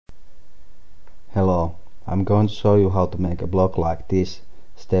Hello, I'm going to show you how to make a blog like this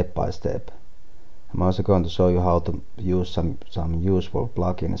step by step. I'm also going to show you how to use some useful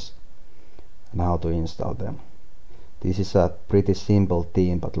plugins and how to install them. This is a pretty simple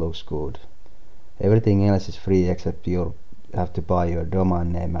theme but looks good. Everything else is free except you have to buy your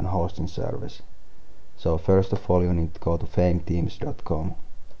domain name and hosting service. So first of all you need to go to famethemes.com.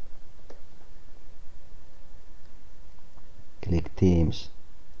 Click Themes.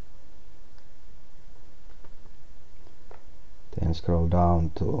 Then scroll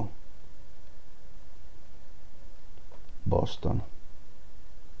down to Boston.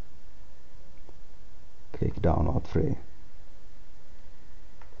 Click Download Free.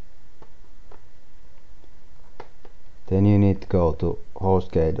 Then you need to go to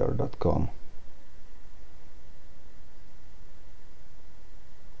Hostgator.com.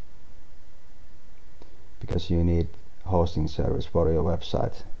 because you need hosting service for your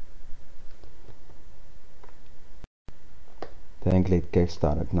website. Then click Get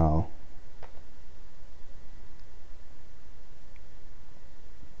Started Now.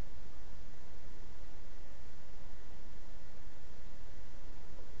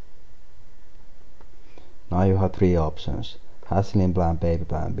 Now you have three options: Hassling plan, baby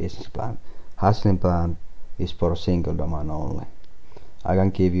plan, business plan. Hassling plan is for a single domain only. I can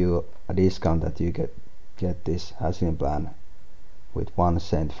give you a discount that you get this Hassling plan with 1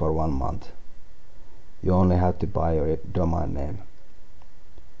 cent for 1 month. You only have to buy your domain name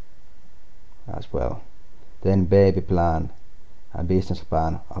as well. Then baby plan and business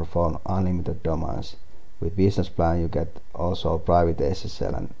plan are for unlimited domains. With business plan you get also private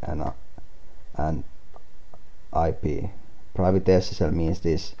SSL and IP. Private SSL means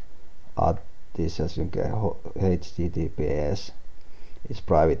this as you get HTTPS is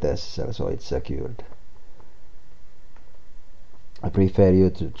private SSL, so it's secured. I prefer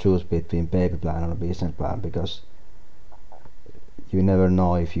you to choose between baby plan or business plan because you never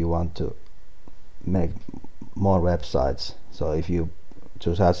know if you want to make more websites. So if you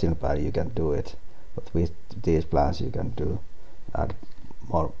choose Hassling plan you can do it, but with these plans you can add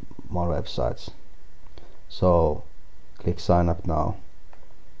more websites. So click sign up now.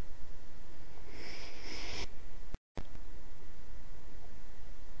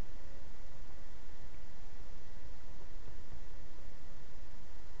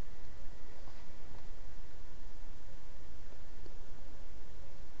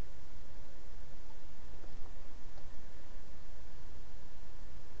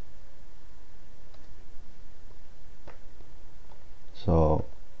 So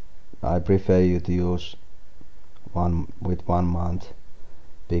I prefer you to use with 1 month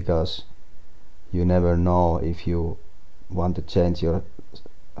because you never know if you want to change your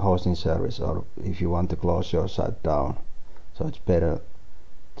hosting service or if you want to close your site down. So it's better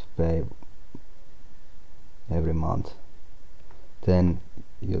to pay every month. Then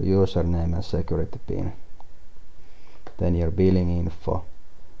your username and security pin. Then your billing info,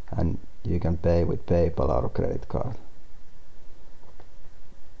 and you can pay with PayPal or credit card.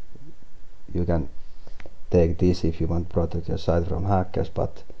 You can take this if you want to protect your site from hackers,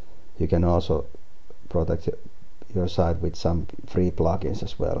 but you can also protect your site with some free plugins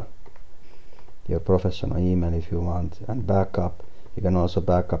as well. Your professional email if you want, and backup. You can also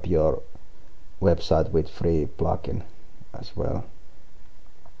back up your website with free plugin as well.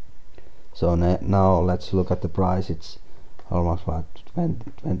 So now let's look at the price. It's almost like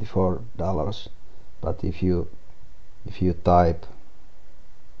 $24, but if you type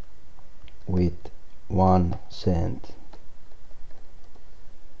with 1 cent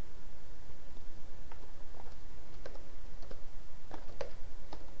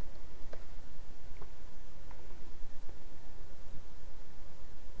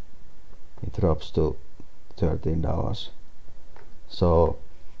it drops to $13. So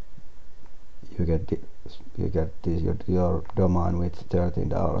you get your domain with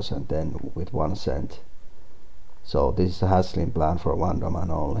 $13 and then with 1 cent. So this is a Hassling plan for one domain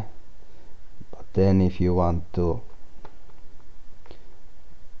only. But then if you want to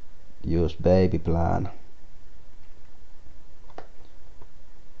use baby plan,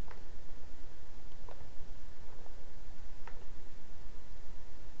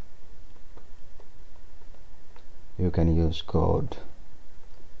 you can use code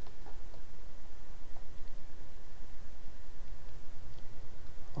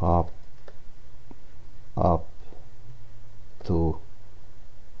up to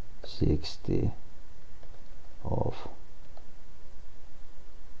 60 off.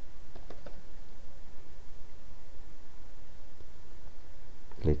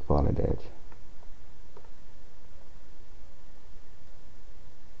 Click validate.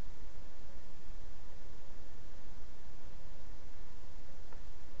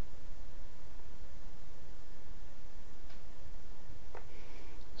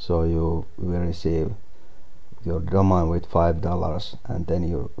 so you will receive your domain with $5 and then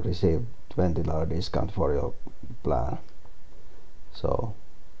you receive $20 discount for your plan. So,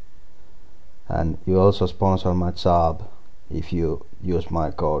 and you also sponsor my job if you use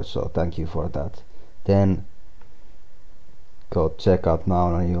my code, so thank you for that. Then go check out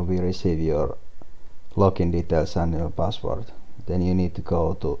now and you will receive your login details and your password. Then you need to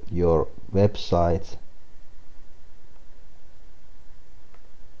go to your website,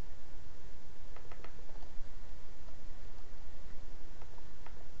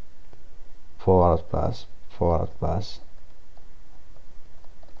 //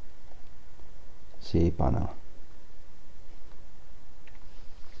 Cpanelo.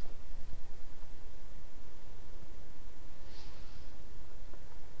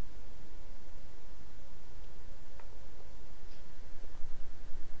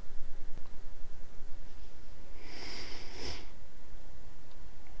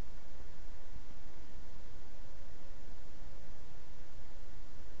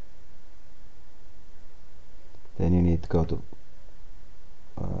 Then you need to go to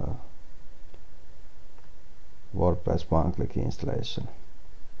WordPress one-click installation.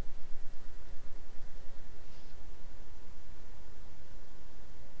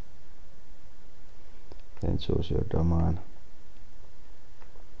 Then choose your domain.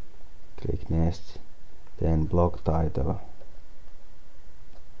 Click next. Then blog title.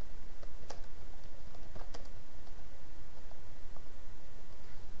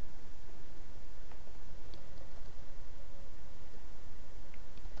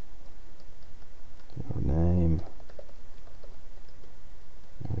 Your name.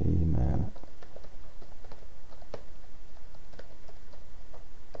 Your email.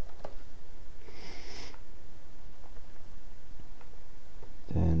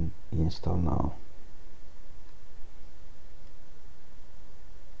 Then install now.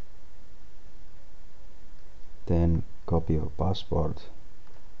 Then copy your password.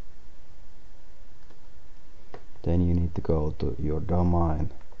 Then you need to go to your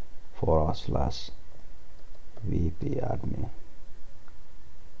domain /vp admin.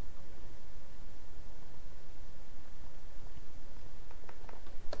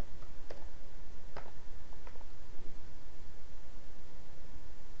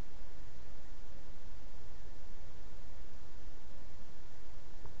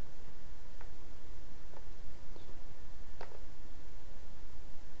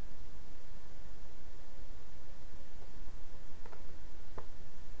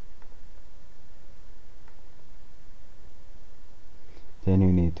 Then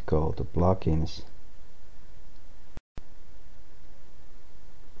you need to go to plugins,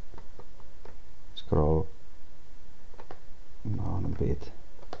 scroll down a bit,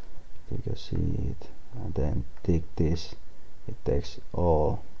 you can see it, and then tick this, it takes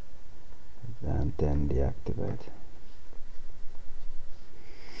all, and then deactivate.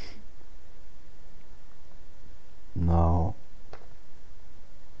 Now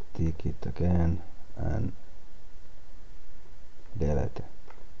tick it again and delete.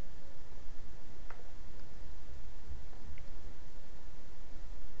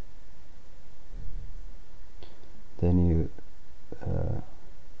 Then you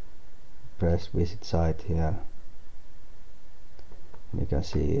press visit site here. You can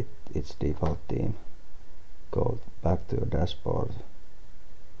see its default theme. Go back to your dashboard.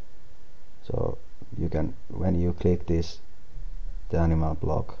 So you can, when you click this, the animal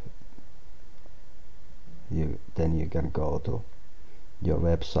block, then you can go to your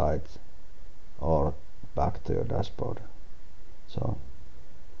website or back to your dashboard. So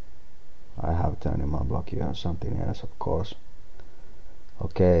I have the animal block, you have something else, of course.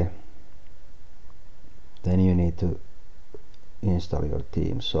 Okay, then you need to install your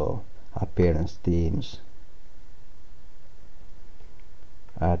theme. So appearance themes,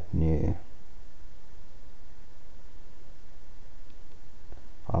 add new,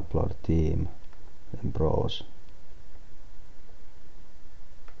 upload theme, then browse.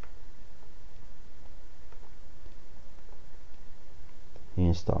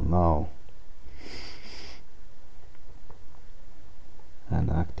 Install now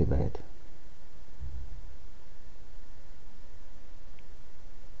and activate.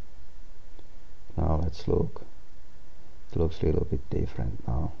 Now let's look. It looks a little bit different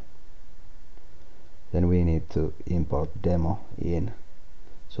now. Then we need to import demo in.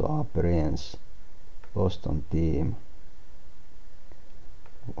 So appearance, Boston theme,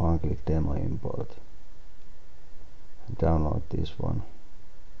 one-click demo import. Download this one.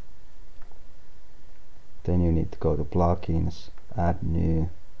 Then you need to go to plugins, add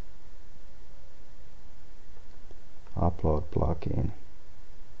new, upload plugin,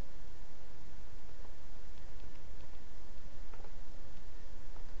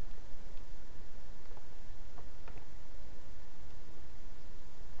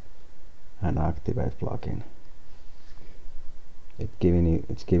 and activate plugin.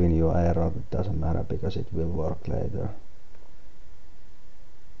 It's giving you an error. It doesn't matter because it will work later.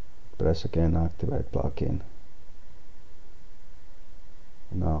 Press again activate plugin.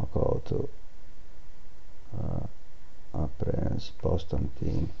 Now go to appearance Boston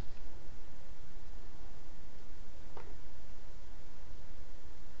theme.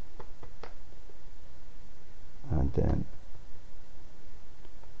 And then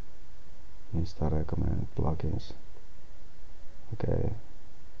install recommended plugins. Okay.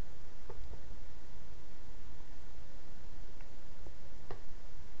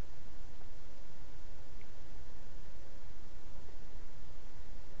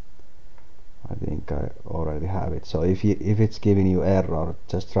 I think I already have it. So if it's giving you error,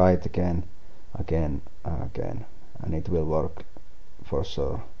 just try it again, and again, and it will work for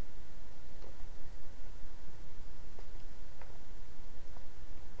sure.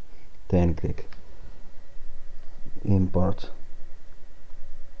 Then click import.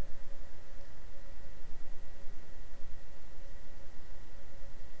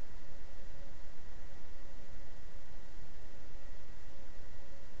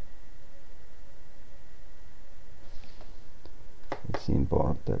 It's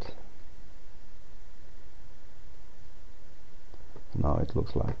imported. Now it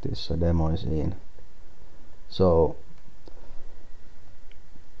looks like this. So demo is in. So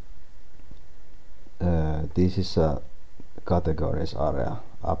this is a categories area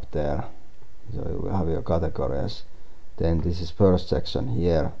up there. So you have your categories. Then this is first section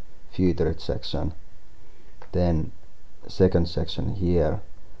here, featured section. Then second section here,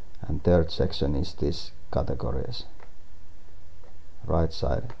 and third section is this categories. Right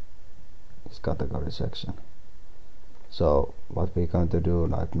side is category section. So what we're going to do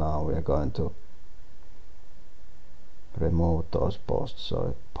right now, we are going to remove those posts.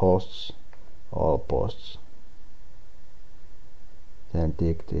 So posts, all posts. Then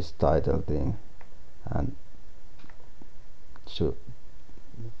tick this title thing and should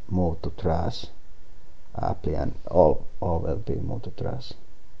move to trash apply, and all will be moved to trash.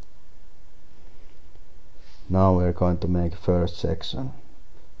 Now we're going to make first section,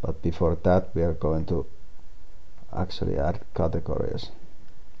 but before that we are going to actually add categories.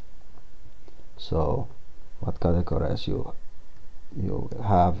 So what categories you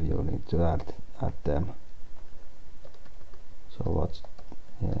have, you need to add them. So what's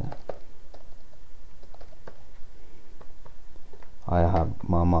here? I have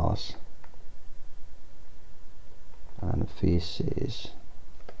mammals and fishes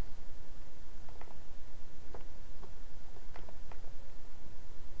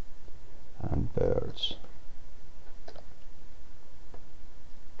and birds.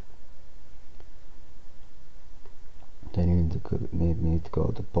 Then you need to go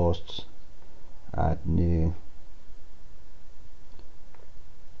to posts, add new,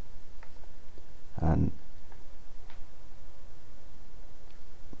 and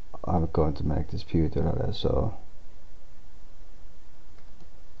I'm going to make this future array. So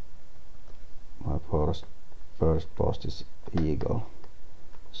my first post is eagle.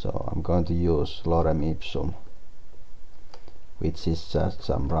 So I'm going to use lorem ipsum, which is just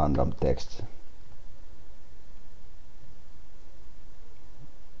some random text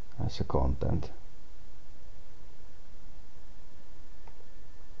as a content.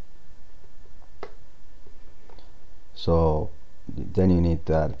 So then you need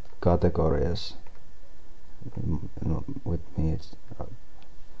to add categories. With me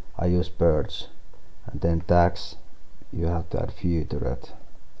I use Perch, and then tags you have to add featured.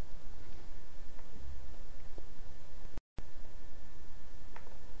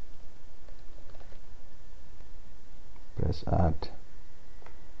 Press add,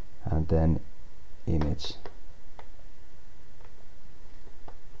 and then image.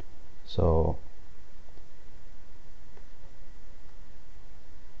 So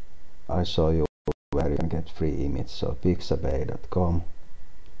I show you where you can get free image. So pixabay.com.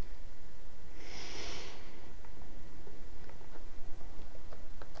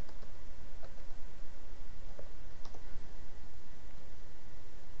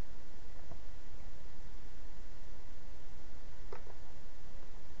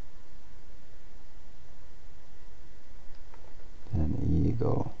 Then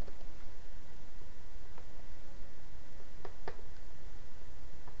eagle.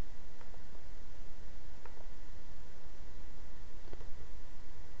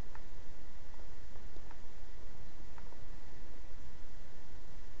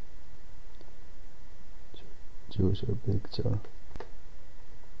 Choose your picture.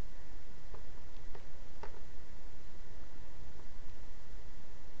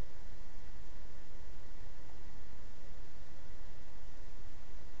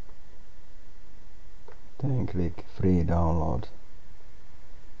 download.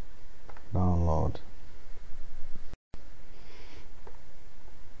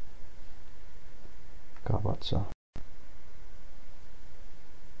 Kavatsa.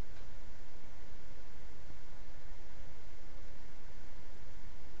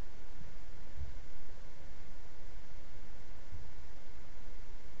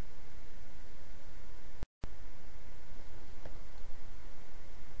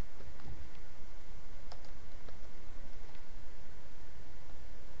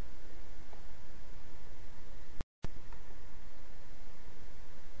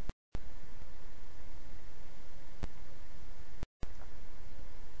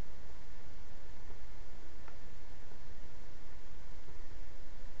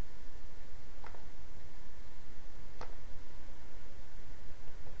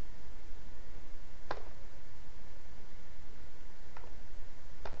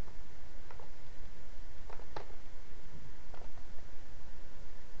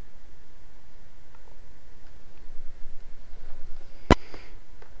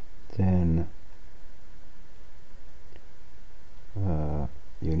 Then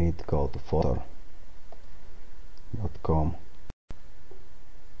you need to go to photo.com.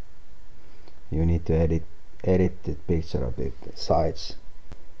 You need to edit the picture a bit. The size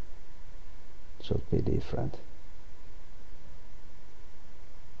should be different.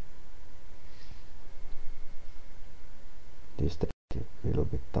 This takes a little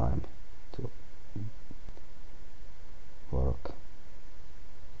bit time to work.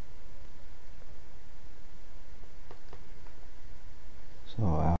 So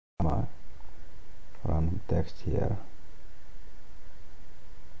I have my random text here.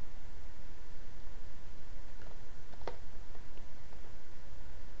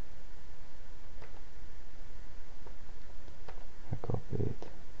 I copy it.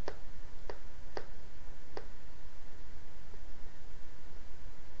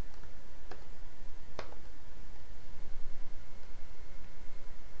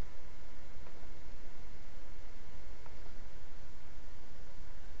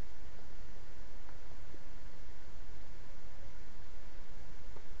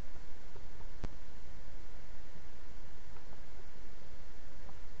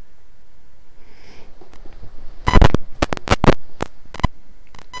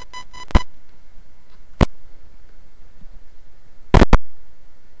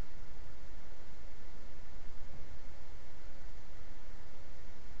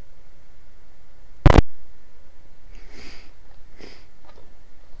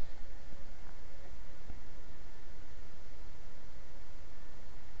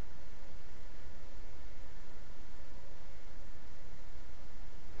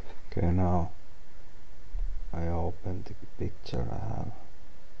 Okay, now I open the picture I have.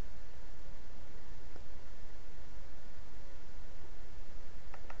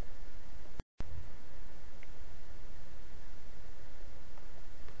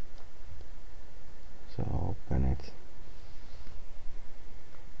 So open it.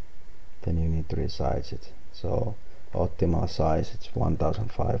 Then you need to resize it. So optimal size it's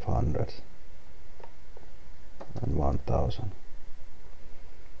 1500 and 1000.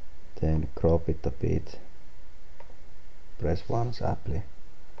 Then crop it a bit, press once apply,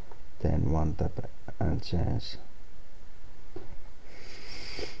 then one tap and change.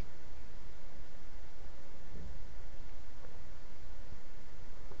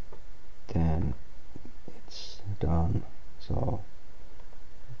 Then it's done. So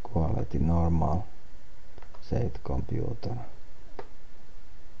quality normal, save computer.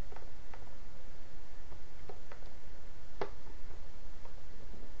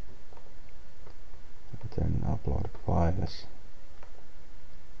 Then upload files.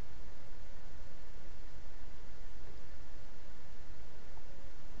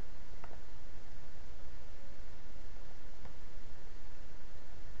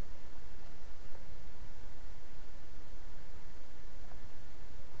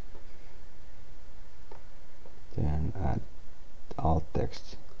 Then add alt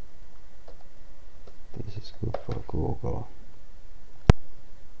text. This is good for Google.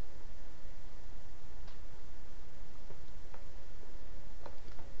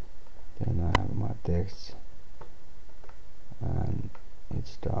 Then I have my text and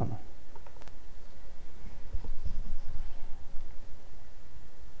it's done.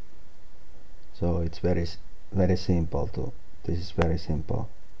 So it's very simple to, this is very simple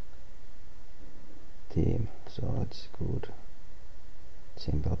theme, so it's good,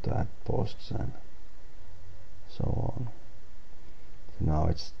 simple to add posts and so on. So now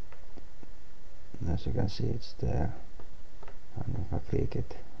it's, as you can see, it's there, and if I click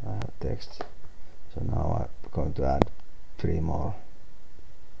it I have text. So now I'm going to add 3 more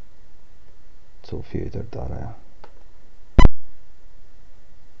to filtered area.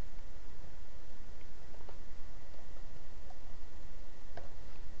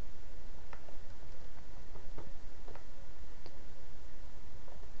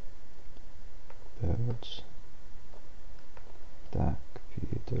 Perch, tag,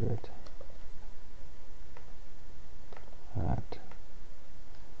 filtered, add.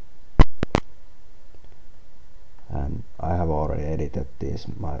 And I have already edited these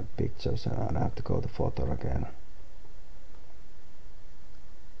my pictures, and I have to go to photo again.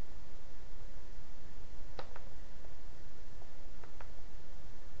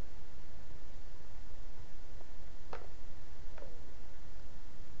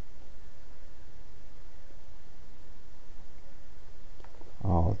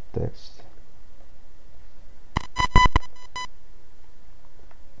 Alt text.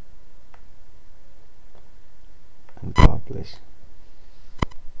 And publish.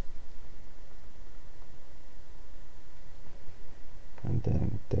 And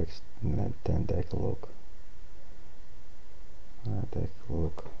then text, and then take a look. Take a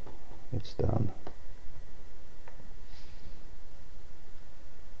look. It's done.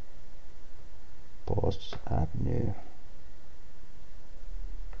 Posts, add new.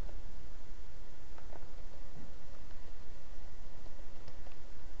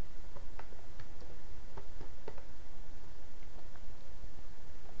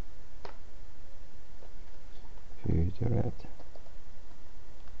 Filtered.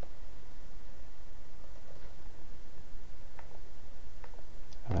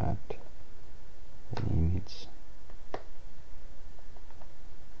 Add an image.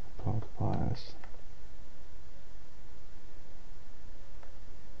 Profiles.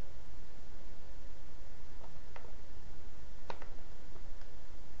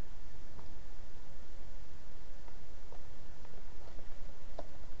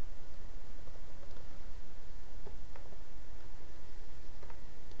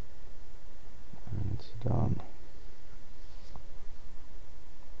 Done.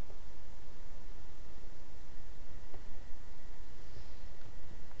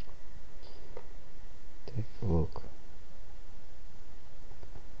 Take a look.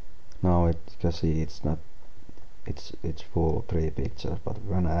 Now you can see it's not, it's full 3 pictures, but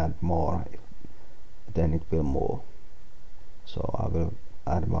when I add more, then it will move. So I will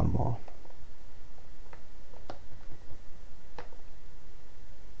add one more.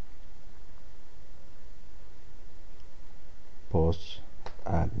 Posts,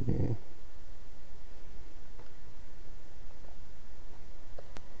 add new.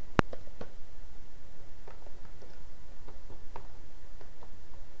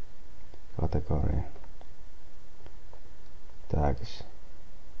 Category, tags,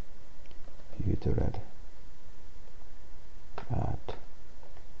 filtered, add,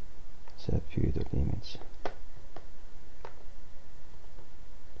 set filtered image.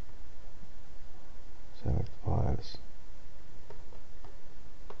 Select files.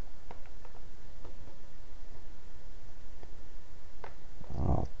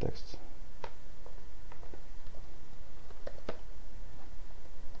 Alt text.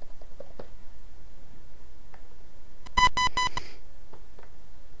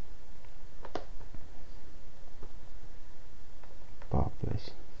 Publish.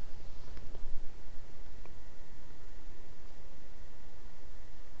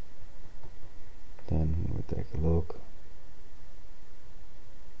 Then we take a look.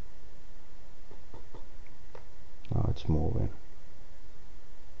 Now it's moving.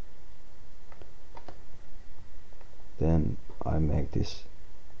 Then I make this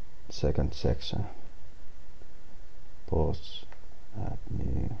second section. Posts, add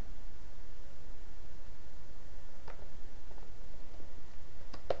new.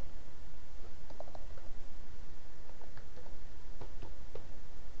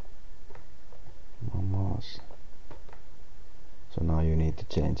 Mamas. So now you need to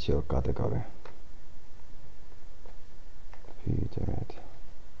change your category. Filtered.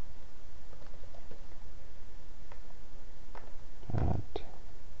 Add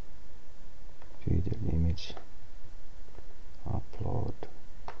filtered image, upload,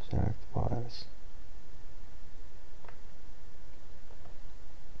 select files.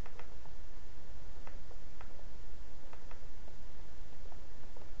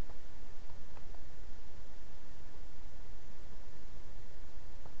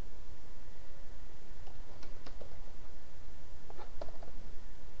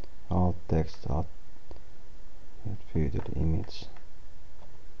 Alt text, add filtered image.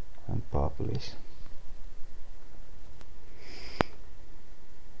 And publish.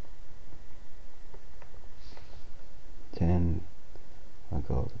 then I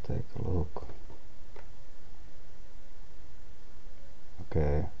go to take a look.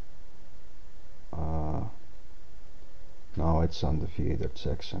 Okay, now it's on the featured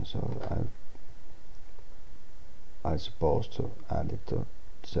section, so I supposed to add it to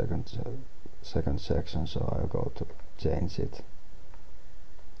second section, so I'll go to change it.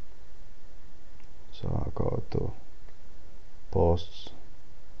 So I'll go to posts,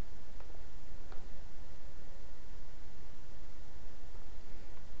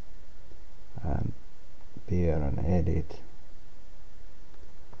 and here and edit.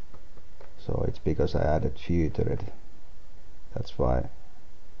 So it's because I added featured, that's why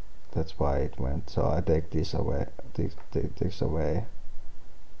it went. So I take this away, this away,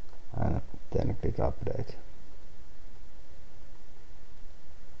 and then click update.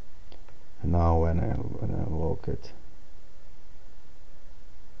 And now when I look it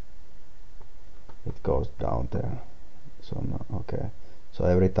goes down there. So now, okay. So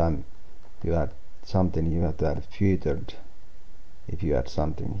every time you add something, you have to add featured. If you add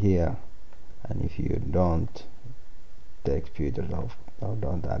something here, and if you don't, take featured off, or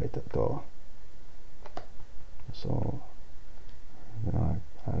don't add it at all. So then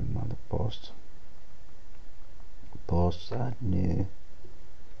I add another post. Posts, add new.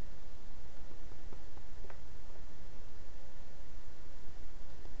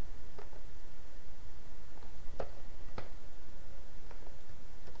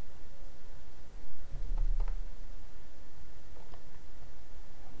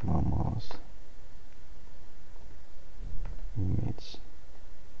 Mammals. Image.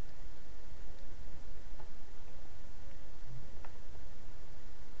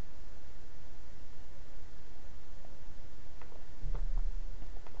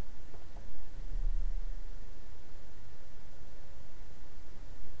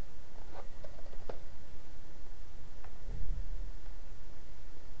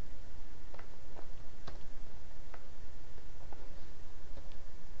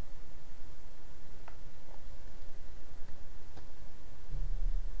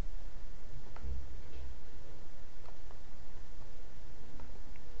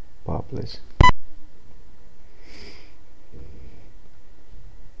 Publish.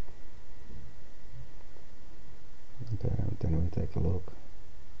 Okay, then we take a look.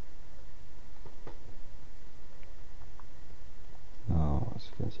 Now, as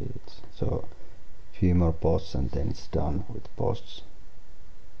you can see, it's so few more posts, and then it's done with posts.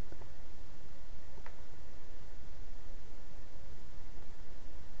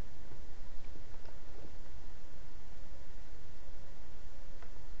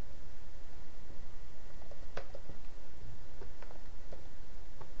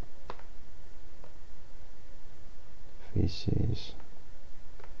 Fishes.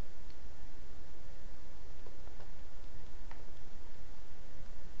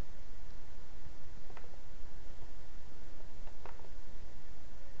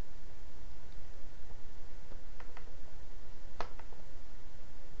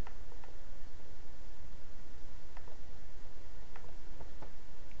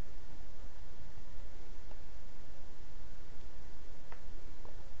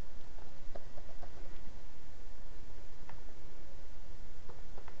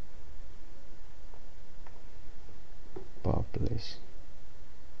 Publish.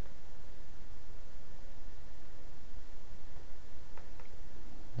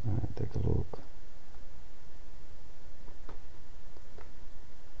 Take a look.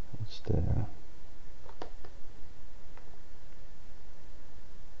 It's there.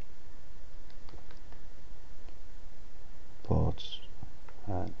 Pods,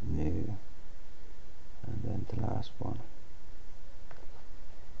 add new, and then the last one.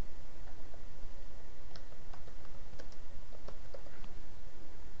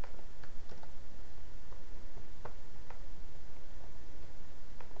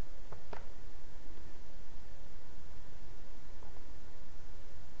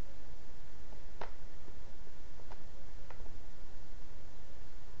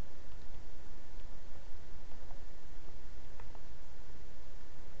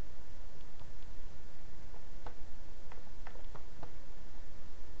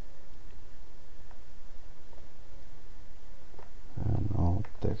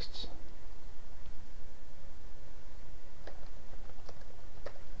 Texts.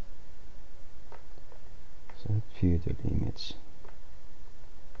 So featured image.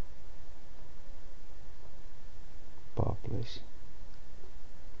 Publish.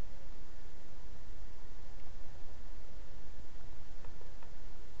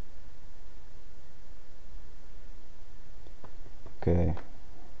 Okay,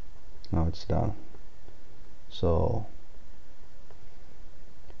 now it's done. So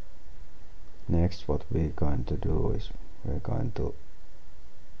Next, what we're going to do is we're going to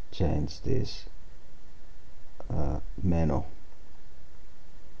change this menu.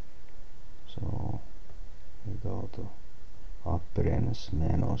 So we go to appearance,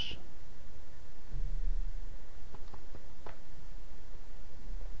 menus,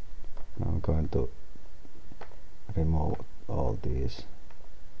 and I'm going to remove all these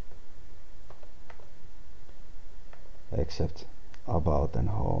except about and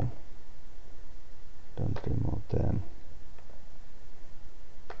home. Don't remove them.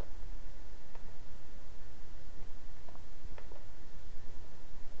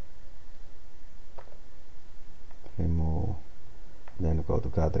 Remove, then go to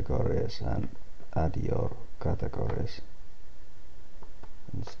categories and add your categories.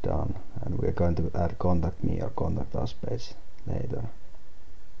 It's done, and we're going to add contact me or contact us page later.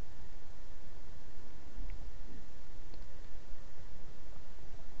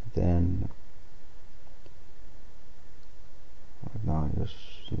 Then right now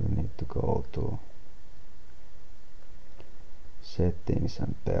you need to go to settings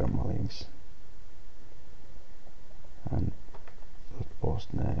and permalinks and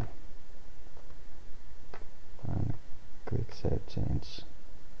post name and click save change.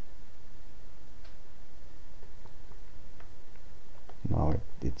 Now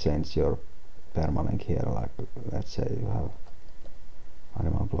it changes your permalink here, like let's say you have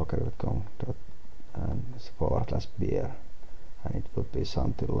animalblogger.com and /beer, and it would be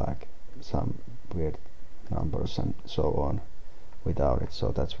something like some weird numbers and so on without it,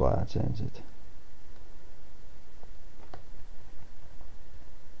 so that's why I changed it.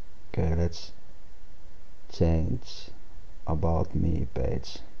 Okay, let's change about me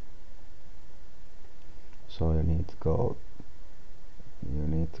page. So you need to go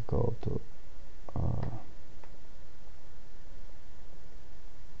to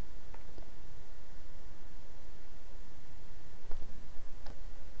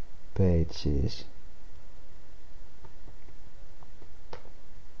pages,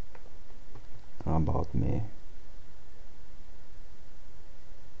 about me.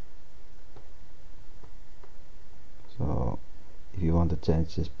 So if you want to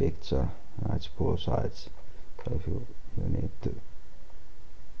change this picture, it's full size, so if you need to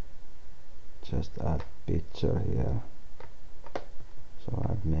just add picture here, so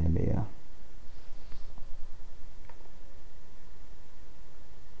add media,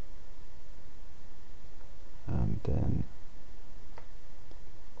 and then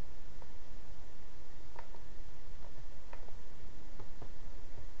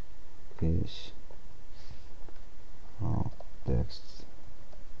this text,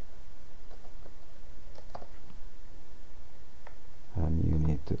 and you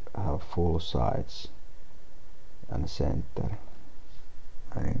need to have full size and center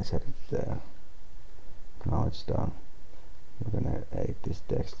and insert it there. Now it's done. You're gonna edit this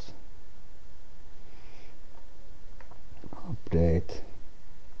text, update,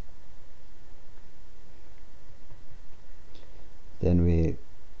 then we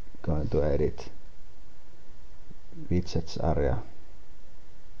going to edit widgets area.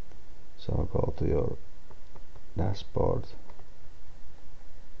 So go to your dashboard.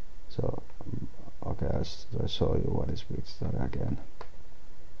 So okay, I'll show you what is widget area again.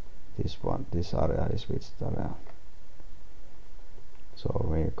 This area is widget area. So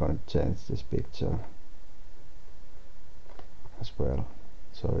we're going to change this picture as well.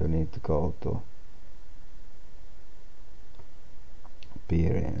 So you need to go to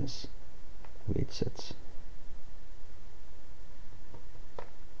appearance, widgets,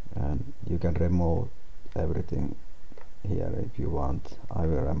 and you can remove everything here if you want. I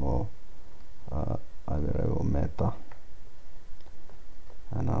will remove meta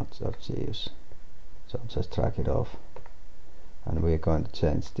and archives, so just drag it off, and we're going to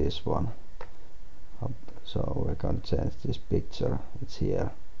change this one. So we're going to change this picture, it's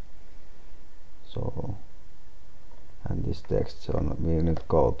here. So, and this text, so we need to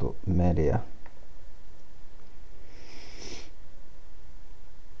go to media,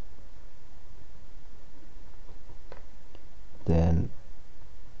 then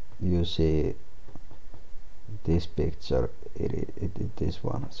you see this picture, it this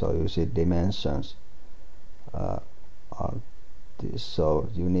one. So you see dimensions are this, so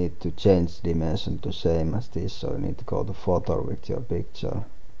you need to change dimension to same as this, so you need to go to photo with your picture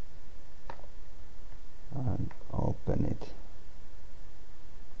and open it.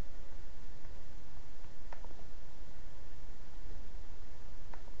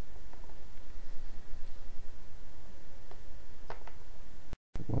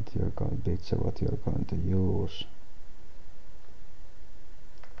 What you're going to use.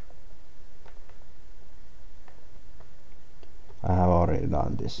 I have already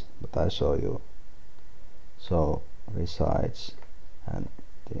done this, but I show you. So resides, and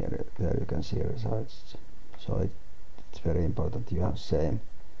there you can see resides. So it's very important you have same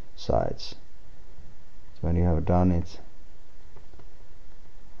sites. So when you have done it,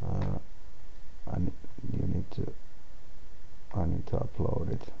 and I need to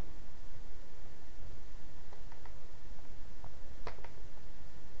upload it.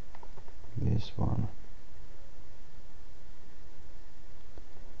 This one.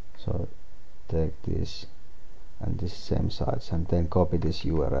 So take this and this same sites and then copy this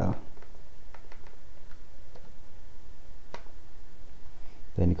URL.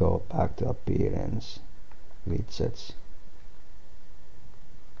 Then go back to appearance, widgets,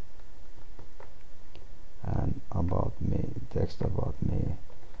 and about me, text about me,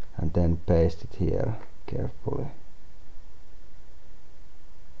 and then paste it here carefully.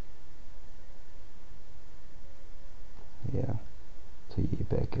 Here to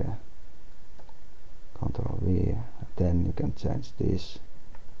JPG. Ctrl V, and then you can change this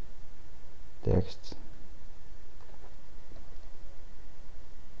text.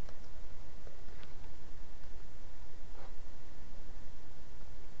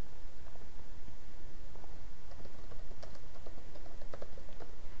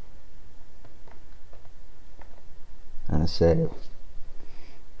 And save.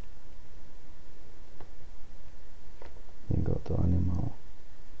 Then go to animal,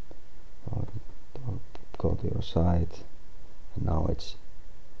 or go to your site, and now it's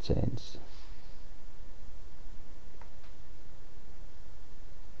changed.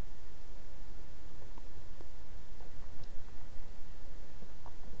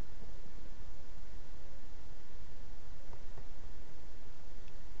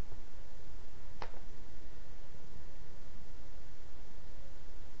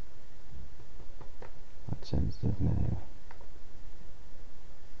 Change the name.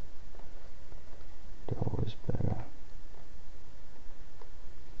 The O is better.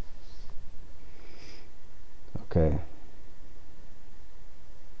 Okay.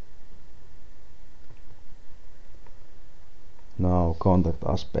 Now contact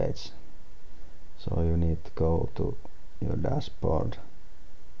us page. So you need to go to your dashboard,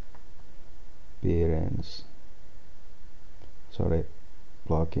 appearance,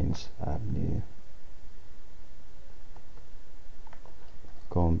 plugins, add new.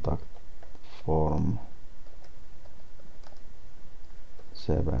 Contact form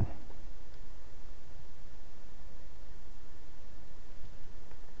 7.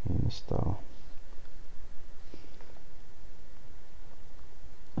 Install.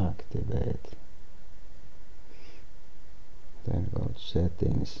 Activate. Then go to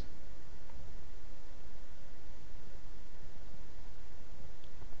settings.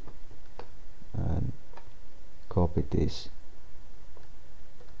 And copy this.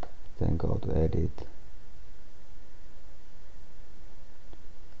 Then go to edit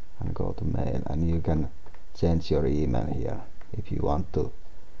and go to mail, and you can change your email here if you want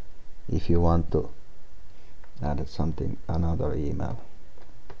to add something, another email.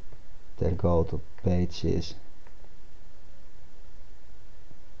 Then go to pages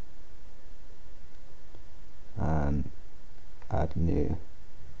and add new.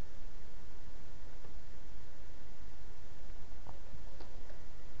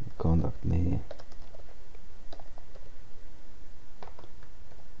 Contact me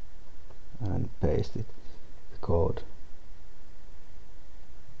and paste it, the code.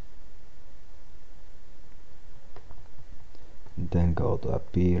 And then go to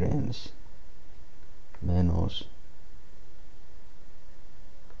appearance, menus,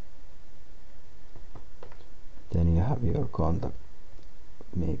 then you have your contact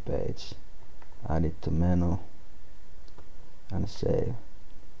me page. Add it to menu and save.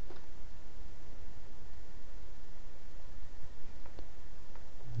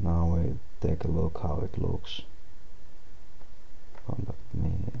 Now we'll take a look how it looks. Contact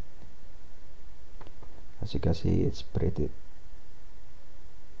me. As you can see, it's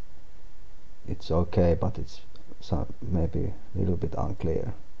okay, but it's maybe a little bit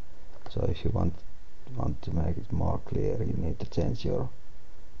unclear. So if you want to make it more clear, you need to change your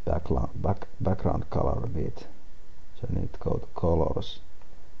background color a bit. So you need to go to colors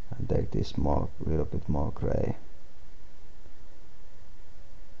and take this little bit more gray.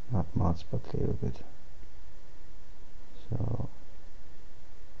 Not much, but a little bit. So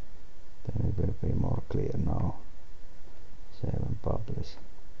then it will be more clear now. Save and publish.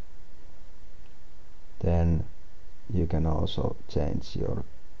 Then you can also change your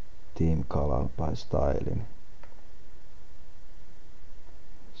theme color by styling.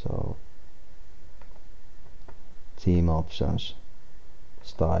 So theme options,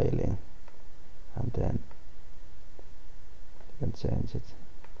 styling, and then you can change it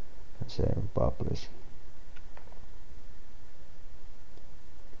and save and publish.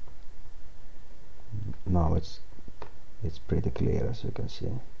 Now it's pretty clear, as you can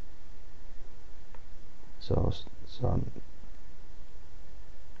see. So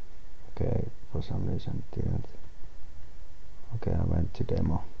okay, for some reason it didn't. Okay, I went to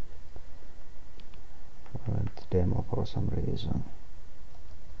demo for some reason.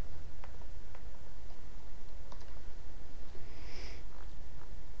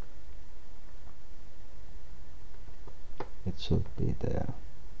 It should be there.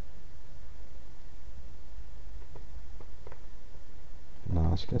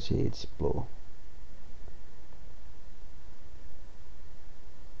 Now as you can see, it's blue.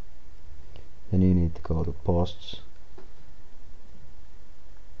 Then you need to go to posts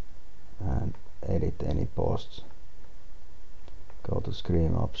and edit any posts. Go to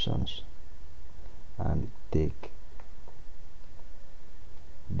screen options and tick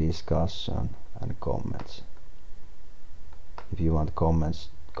discussion and comments if you want comments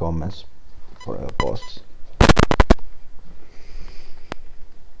for your posts.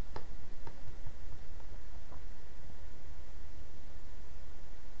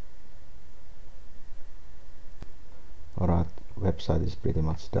 Alright, website is pretty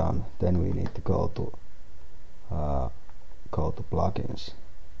much done. Then we need to go to plugins.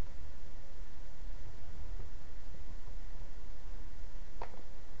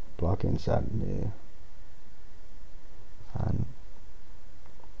 Plugins add new, and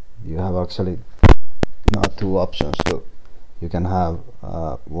you have actually now two options. So you can have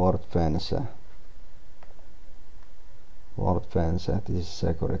WordFence. This is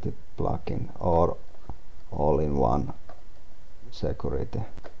security plugin, or all-in-one security.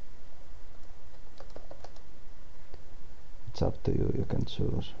 It's up to you, you can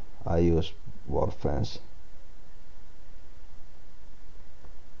choose. I use WordFence.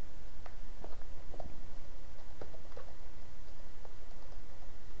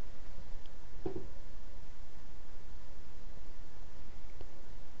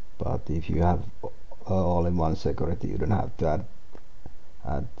 But if you have all-in-one security, you don't have to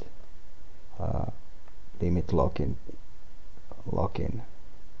add limit login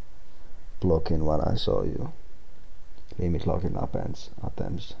what I show you, limit login attempts,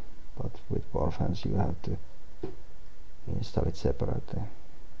 but with WordFence you have to install it separately.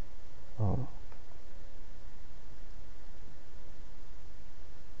 So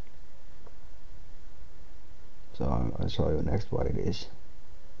I'll show you next what it is.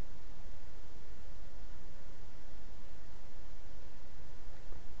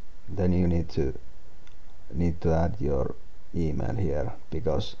 Then you need to add your email here,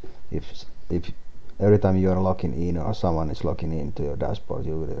 because if every time you are logging in or someone is logging into your dashboard,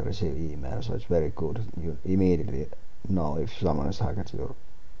 you will receive email. So it's very good. You immediately know if someone has hacked your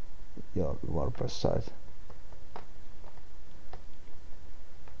WordPress site.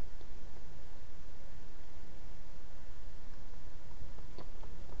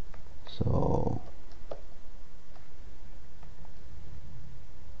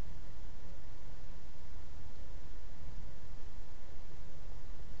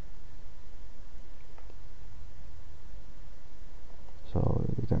 So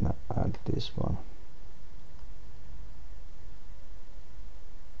you can add this one.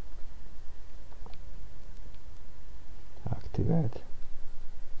 Activate.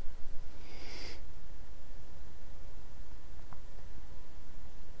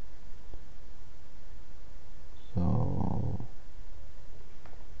 So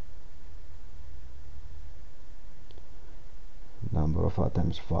number of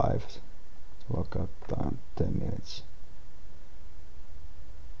attempts 5. Lockout time 10 minutes.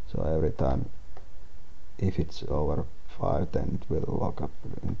 So every time, if it's over 5, then it will lock up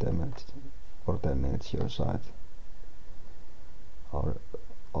in 10 minutes, for 10 minutes your site. Or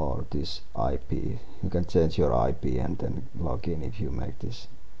this IP, you can change your IP and then log in if you make this,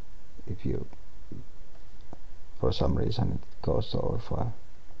 if you for some reason it goes over 5.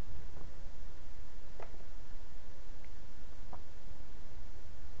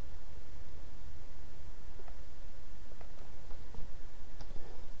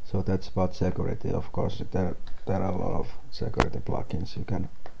 So that's about security. Of course, there are a lot of security plugins. You can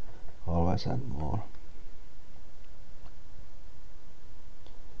always add more.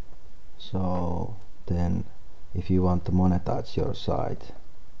 So then, if you want to monetize your site,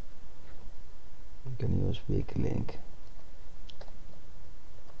 you can use weak link.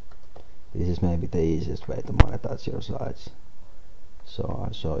 This is maybe the easiest way to monetize your sites. So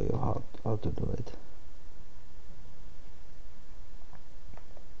I'll show you how to do it.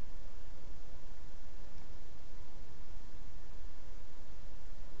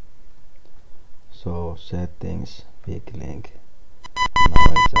 go settings, weak link. Now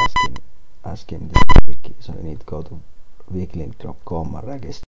it's asking this wiki, so you need to go to weaklink.com and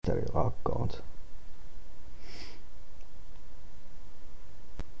register your account.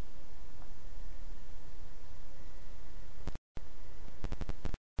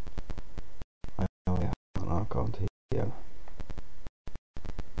 I have an account here.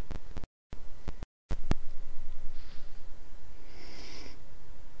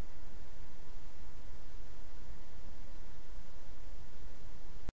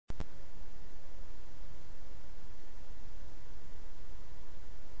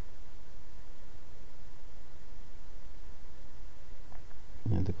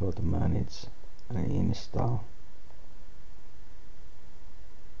 You have to go to manage and install.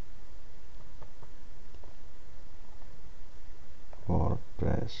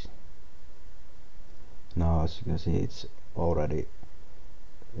 Wordpress. Now as you can see it's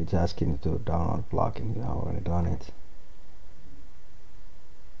asking you to download plugin. You have already done it.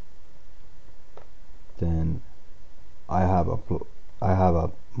 Then I have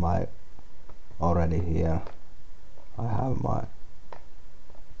my already here. I have my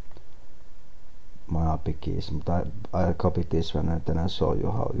API keys, but I copied this one and then I show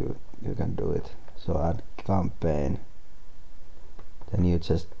you how you can do it. So add campaign. Then you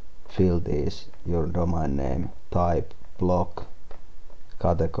just fill this, your domain name, type, block,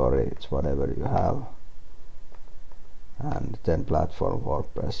 category, it's whatever you have, and then platform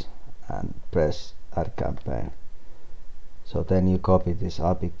WordPress, and press add campaign. So then you copy this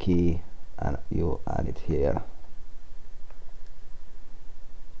API key and you add it here.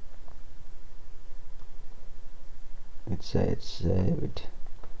 It says saved.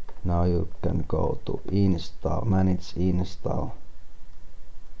 Now you can go to install, manage install,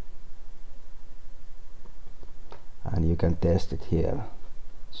 and you can test it here.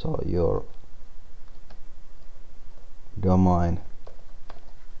 So your domain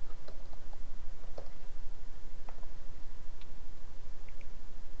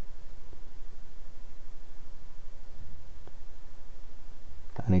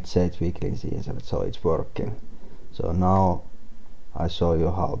and it says weak links insert, so it's working. So now I show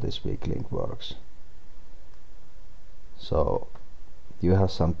you how this weak link works. So you have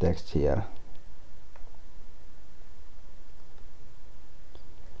some text here.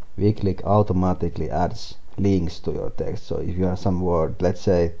 Weak link automatically adds links to your text. So if you have some word, let's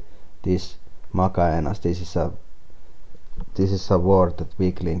say this Makaenas, this is a word that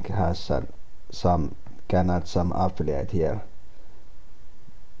weak link has can add some affiliate here.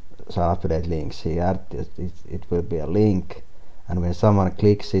 So affiliate links here, it will be a link, and when someone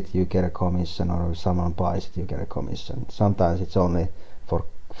clicks it you get a commission, or if someone buys it you get a commission. Sometimes it's only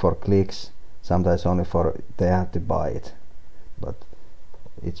for clicks, sometimes only for they have to buy it, but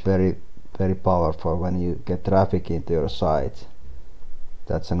it's very powerful when you get traffic into your site.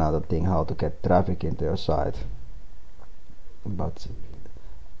 That's another thing, how to get traffic into your site. But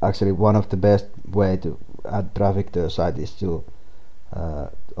actually one of the best way to add traffic to your site is to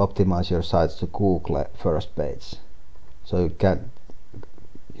optimize your sites to Google first page. So you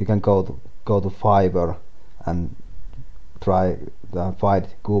can go to Fiverr and try to find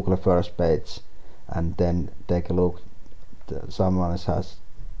Google first page, and then take a look. Someone has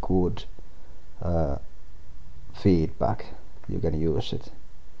good feedback. You can use it.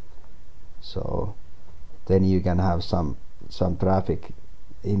 So then you can have some traffic.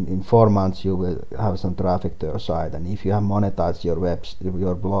 In 4 months you will have some traffic to your site, and if you have monetized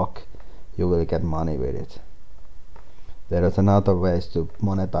your blog, you will get money with it. There is another ways to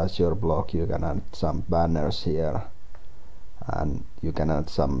monetize your blog. You can add some banners here, and you can add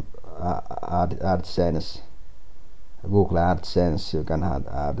some AdSense, Google AdSense. You can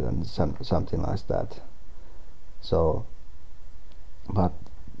add and something like that. So, but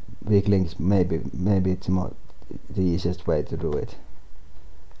weak links maybe it's the easiest way to do it.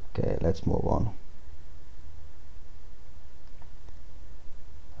 Okay, let's move on.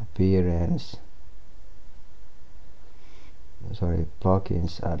 Appearance. Sorry,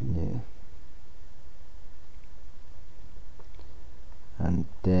 plugins, add new. And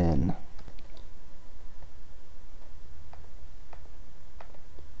then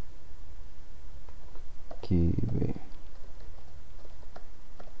Kiwi.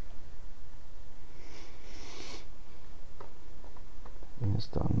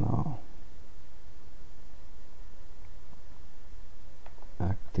 Install now.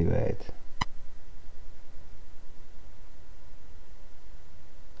 Activate.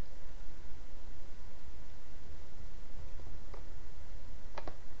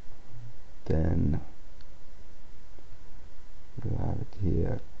 Then you have it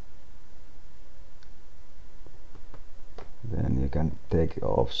here.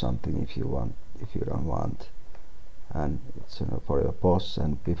 off something if you don't want, and it's for your posts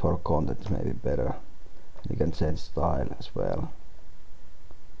and before content maybe better. You can change style as well.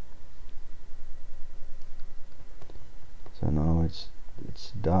 So now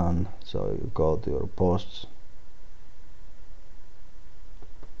it's done. So you go to your posts,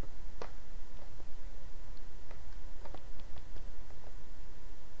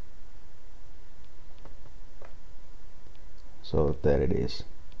 so there it is.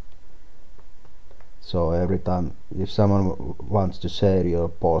 So every time if someone wants to share your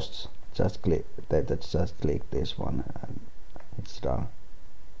posts, just click this one and it's done.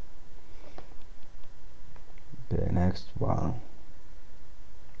 Okay, next one.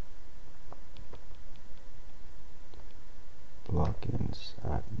 Plugins,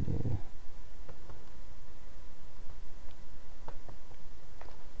 add new.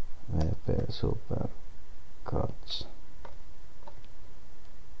 VP super cuts.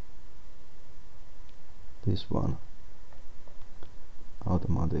 This one,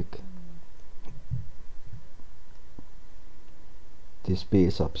 automatic. This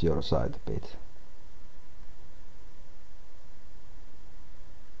speeds up your site a bit.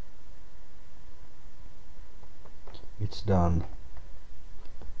 It's done.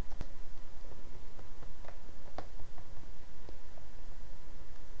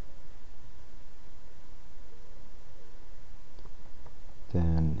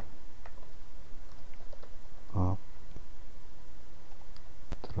 Then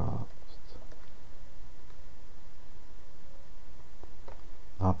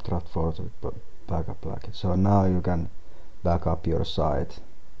updraft for the backup plugin. So now you can back up your site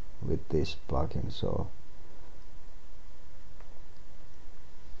with this plugin. So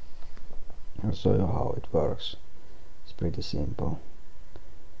I'll show you how it works. It's pretty simple.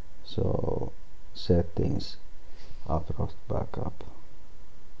 So settings, updraft backup.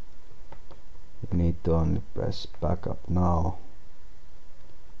 You need to only press backup now.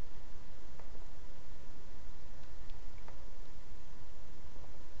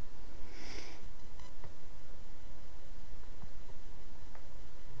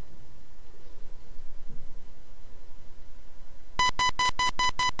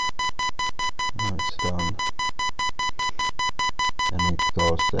 Now it's done. And it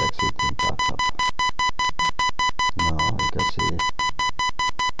goes to exiting backup. Now you can see.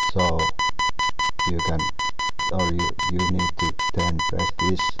 So you can, or you need to then press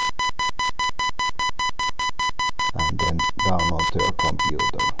this and then download to your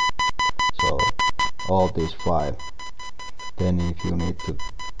computer. So all these five. Then if you need to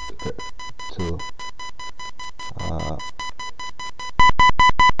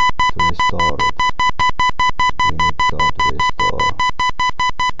restore it, you need to go to restore,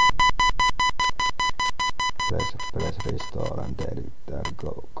 press restore, and there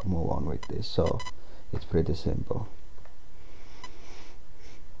go move on with this. So it's pretty simple.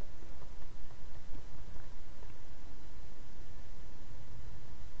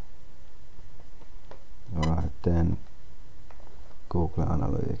 Alright, then Google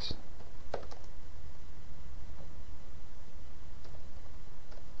Analytics.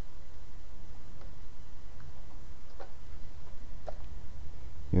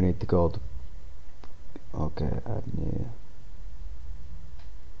 You need to go to add new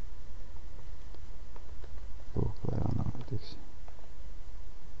Google Analytics.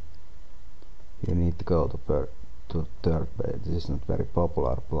 You need to go to third page. This is not very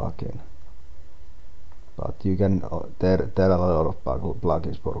popular plugin, but you can there are a lot of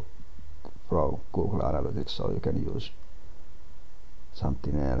plugins for Google Analytics, so you can use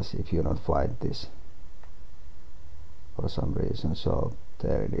something else if you don't find this for some reason. So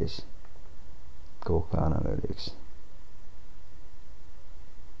there it is, Google Analytics.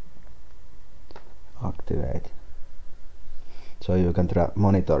 Activate. So you can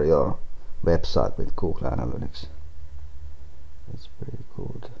monitor your website with Google Analytics. It's pretty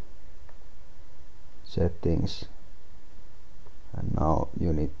good. Settings, and now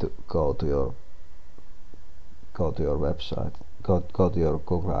you need to go to your website, go to your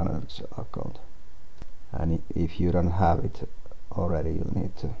Google Analytics account, and if you don't have it already, you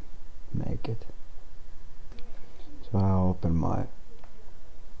need to make it. So I open my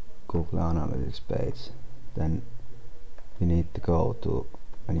Google Analytics page. Then you need to go to,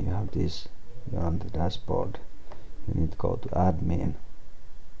 when you have this, you're on the dashboard, you need to go to admin.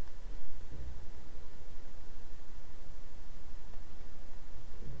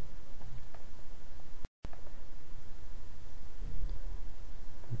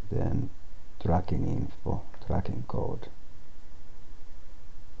 Then tracking info, tracking code,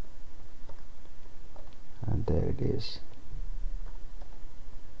 and there it is.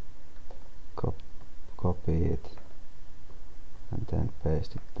 copy it and then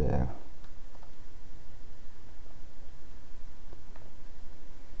paste it there.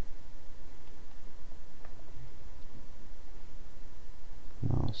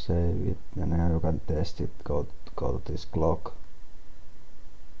 Now save it, and now you can test it. Go to this clock,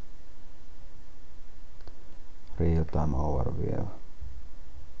 real-time overview,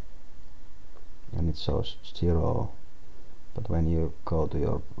 and it shows 0, but when you go to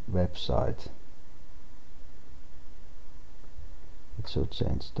your website it should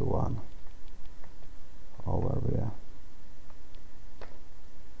change to 1 overview.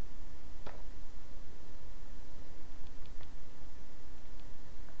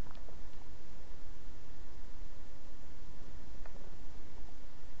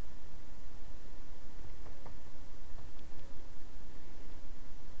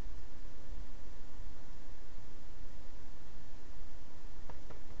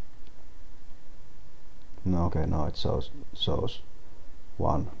 No, okay, now it shows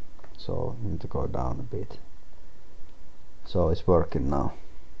 1, so you need to go down a bit. So it's working now.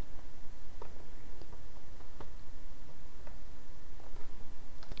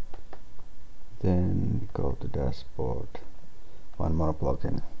 Then go to dashboard. One more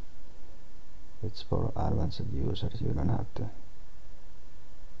plugin. It's for advanced users. You don't have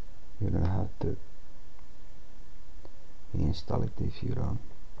to install it if you don't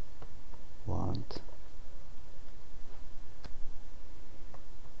want.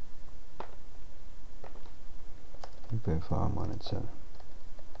 Open File Manager.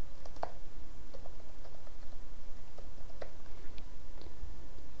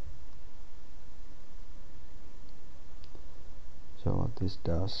 So what this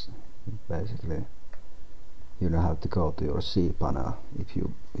does, basically, you don't have to go to your cPanel if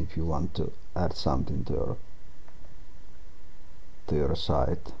you want to add something to your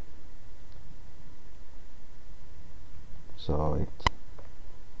site. So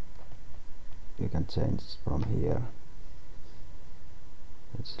you can change from here.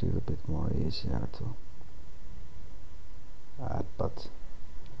 It's a little bit more easier to add, but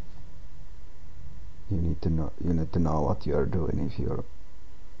you need to know what you are doing if you're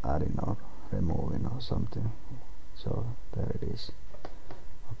adding or removing or something. So there it is.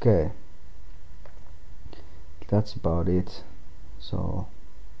 Okay, that's about it. So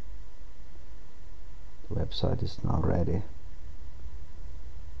the website is now ready,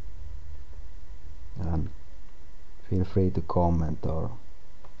 and feel free to comment or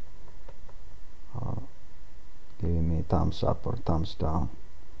giving me thumbs up or thumbs down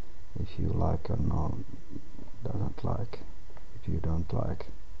if you like or no, doesn't like, if you don't like.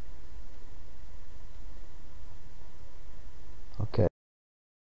 Okay,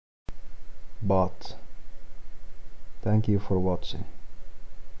 but thank you for watching.